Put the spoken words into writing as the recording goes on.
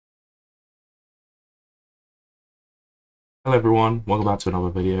Hello everyone, welcome back to another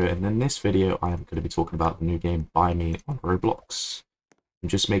video, and in this video I am going to be talking about the new game Buy Me on Roblox. I'm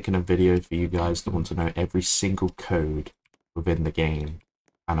just making a video for you guys that want to know every single code within the game,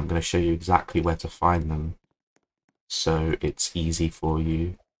 and I'm going to show you exactly where to find them so it's easy for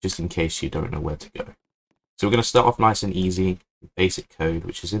you, just in case you don't know where to go. So we're going to start off nice and easy, basic code,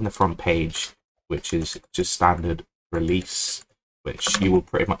 which is in the front page, which is just standard release, which you will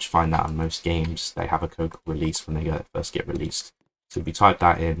pretty much find that on most games. They have a code called release when they first get released. So if you type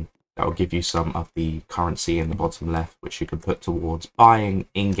that in, that will give you some of the currency in the bottom left, which you can put towards buying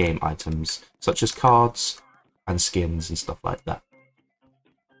in-game items, such as cards and skins and stuff like that.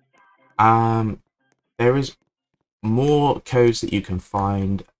 There is more codes that you can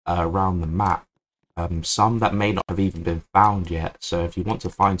find around the map. Some that may not have even been found yet. So if you want to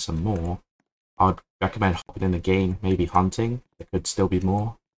find some more, I'd recommend hopping in the game, maybe hunting. There could still be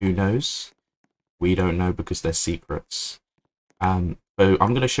more. Who knows? We don't know because they're secrets. So I'm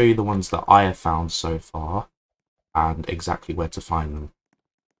going to show you the ones that I have found so far and exactly where to find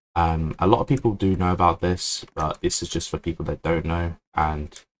them. A lot of people do know about this, but this is just for people that don't know,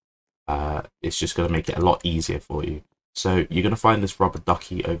 and it's just going to make it a lot easier for you. So you're going to find this rubber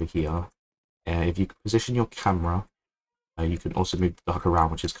ducky over here. If you position your camera, you can also move the duck around,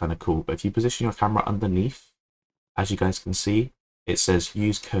 which is kind of cool. But if you position your camera underneath, as you guys can see, it says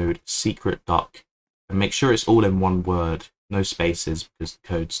use code SECRETDUCK, and make sure it's all in one word, no spaces, because the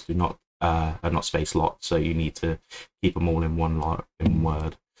codes are not space locked. So you need to keep them all in one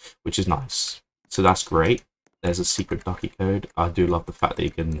word, which is nice. So that's great. There's a secret ducky code. I do love the fact that you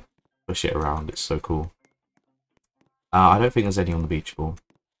can push it around. It's so cool. I don't think there's any on the beach ball,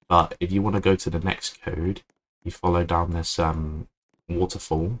 but if you want to go to the next code, you follow down this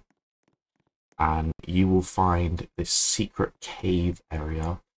waterfall, and you will find this secret cave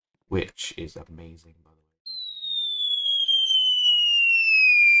area, which is amazing, by the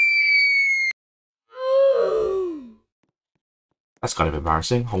way. That's kind of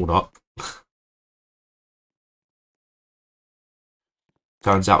embarrassing. Hold up.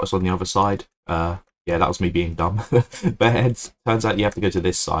 Turns out it's on the other side. Yeah, that was me being dumb. But turns out you have to go to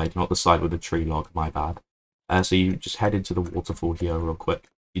this side, not the side with the tree log. My bad. So you just head into the waterfall here real quick.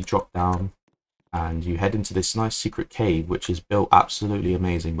 You drop down and you head into this nice secret cave, which is built absolutely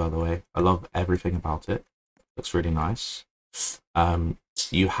amazing, by the way. I love everything about it. Looks really nice.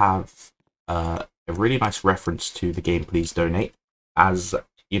 You have a really nice reference to the game Please Donate. As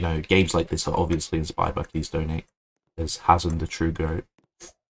you know, games like this are obviously inspired by Please Donate. There's Hasm the True Goat.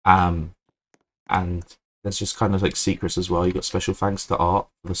 And there's just kind of like secrets as well. You got special thanks to Art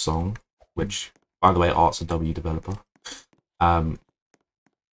for the song, which, by the way, Art's a W developer. And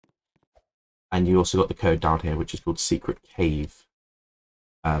you also got the code down here, which is called Secret Cave.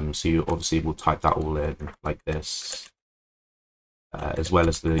 So you obviously will type that all in like this, as well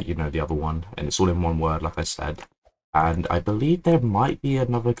as the other one, and it's all in one word, like I said. And I believe there might be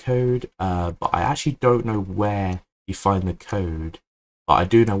another code, but I actually don't know where you find the code. But I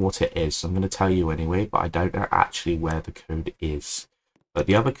do know what it is, so I'm going to tell you anyway, but I don't know actually where the code is. But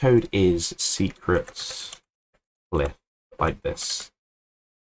the other code is SECRETCLIFF, like this.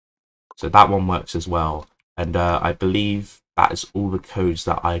 So that one works as well. And I believe that is all the codes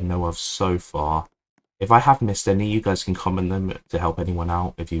that I know of so far. If I have missed any, you guys can comment them to help anyone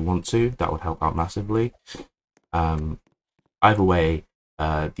out if you want to. That would help out massively. Either way,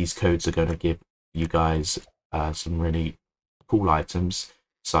 these codes are going to give you guys some really cool items,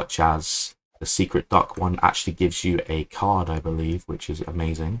 such as the Secret Duck one actually gives you a card, I believe, which is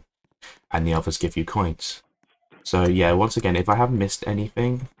amazing, and the others give you coins. So yeah, once again, if I have missed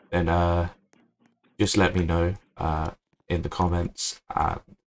anything, then just let me know in the comments.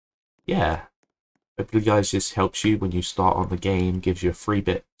 Yeah, hopefully guys, this helps you when you start on the game, gives you free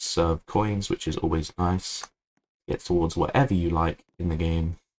bits of coins, which is always nice. Get towards whatever you like in the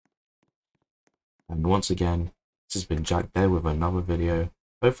game. And once again, this has been Jack there with another video.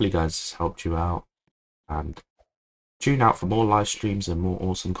 Hopefully guys, this helped you out, and tune out for more live streams and more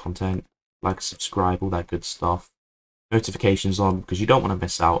awesome content. Like, subscribe, all that good stuff. Notifications on, because you don't want to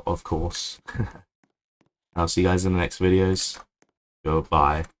miss out, of course. I'll see you guys in the next videos.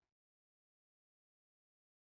 Goodbye.